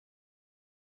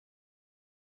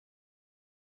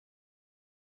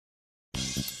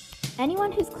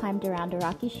Anyone who's climbed around a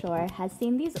rocky shore has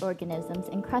seen these organisms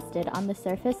encrusted on the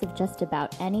surface of just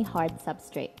about any hard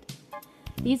substrate.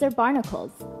 These are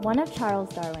barnacles, one of Charles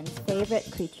Darwin's favorite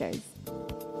creatures.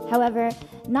 However,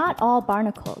 not all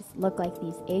barnacles look like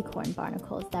these acorn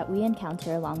barnacles that we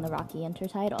encounter along the rocky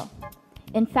intertidal.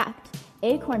 In fact,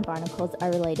 acorn barnacles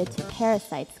are related to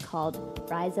parasites called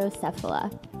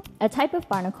Rhizocephala, a type of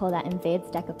barnacle that invades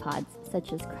decapods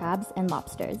such as crabs and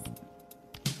lobsters.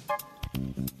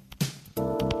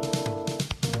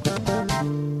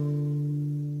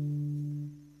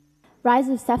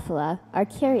 Rhizocephala are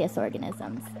curious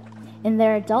organisms. In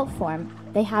their adult form,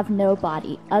 they have no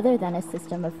body other than a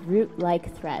system of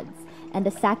root-like threads and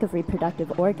a sac of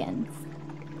reproductive organs.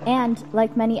 And,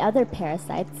 like many other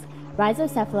parasites,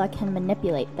 Rhizocephala can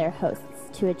manipulate their hosts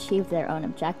to achieve their own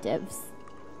objectives.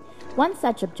 One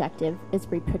such objective is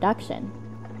reproduction.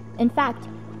 In fact,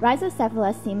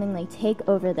 Rhizocephala seemingly take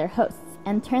over their hosts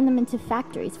and turn them into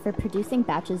factories for producing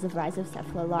batches of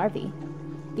Rhizocephala larvae.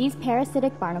 These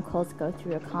parasitic barnacles go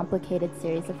through a complicated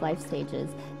series of life stages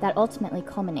that ultimately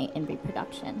culminate in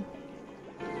reproduction.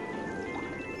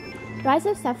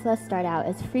 Rhizocephala start out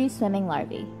as free-swimming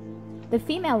larvae. The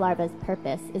female larva's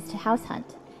purpose is to house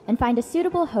hunt and find a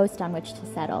suitable host on which to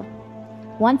settle.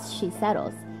 Once she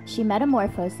settles, she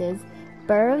metamorphoses,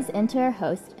 burrows into her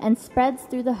host, and spreads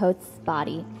through the host's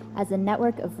body as a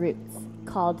network of roots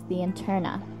called the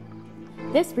interna.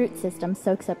 This root system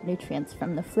soaks up nutrients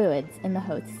from the fluids in the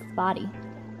host's body.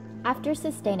 After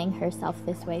sustaining herself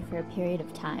this way for a period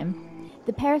of time,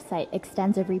 the parasite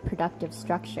extends a reproductive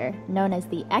structure known as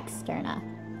the externa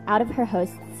out of her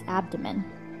host's abdomen.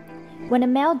 When a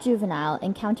male juvenile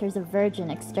encounters a virgin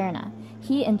externa,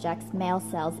 he injects male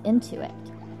cells into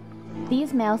it.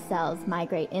 These male cells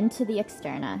migrate into the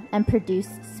externa and produce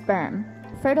sperm,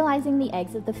 fertilizing the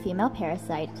eggs of the female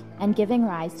parasite and giving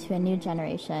rise to a new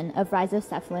generation of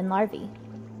rhizocephalan larvae.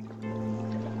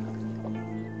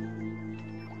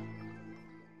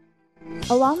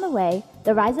 Along the way,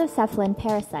 the rhizocephalan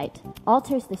parasite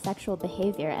alters the sexual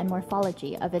behavior and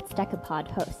morphology of its decapod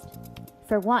host.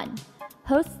 For one,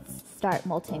 hosts start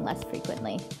molting less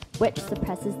frequently, which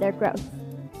suppresses their growth.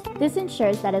 This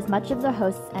ensures that as much of the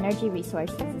host's energy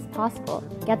resources as possible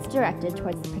gets directed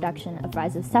towards the production of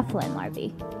rhizocephalan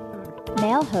larvae.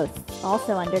 Male hosts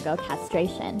also undergo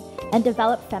castration and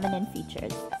develop feminine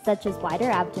features, such as wider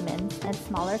abdomens and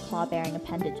smaller claw-bearing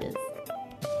appendages.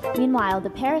 Meanwhile, the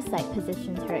parasite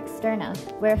positions her externa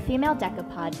where a female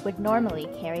decapod would normally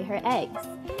carry her eggs,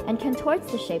 and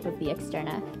contorts the shape of the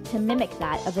externa to mimic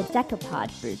that of a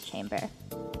decapod brood chamber.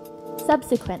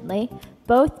 Subsequently,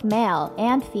 both male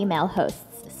and female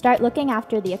hosts start looking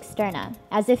after the externa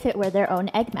as if it were their own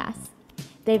egg mass.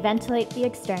 They ventilate the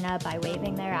externa by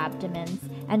waving their abdomens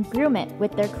and groom it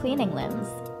with their cleaning limbs.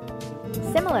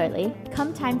 Similarly,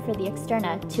 come time for the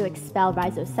externa to expel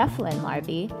rhizocephalan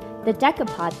larvae, the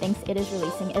decapod thinks it is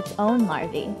releasing its own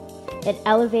larvae. It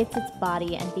elevates its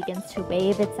body and begins to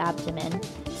wave its abdomen,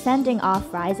 sending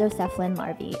off rhizocephalan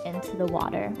larvae into the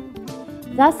water.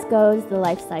 Thus goes the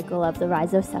life cycle of the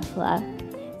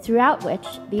Rhizocephala, throughout which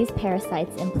these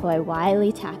parasites employ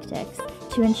wily tactics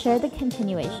to ensure the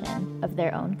continuation of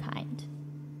their own kind.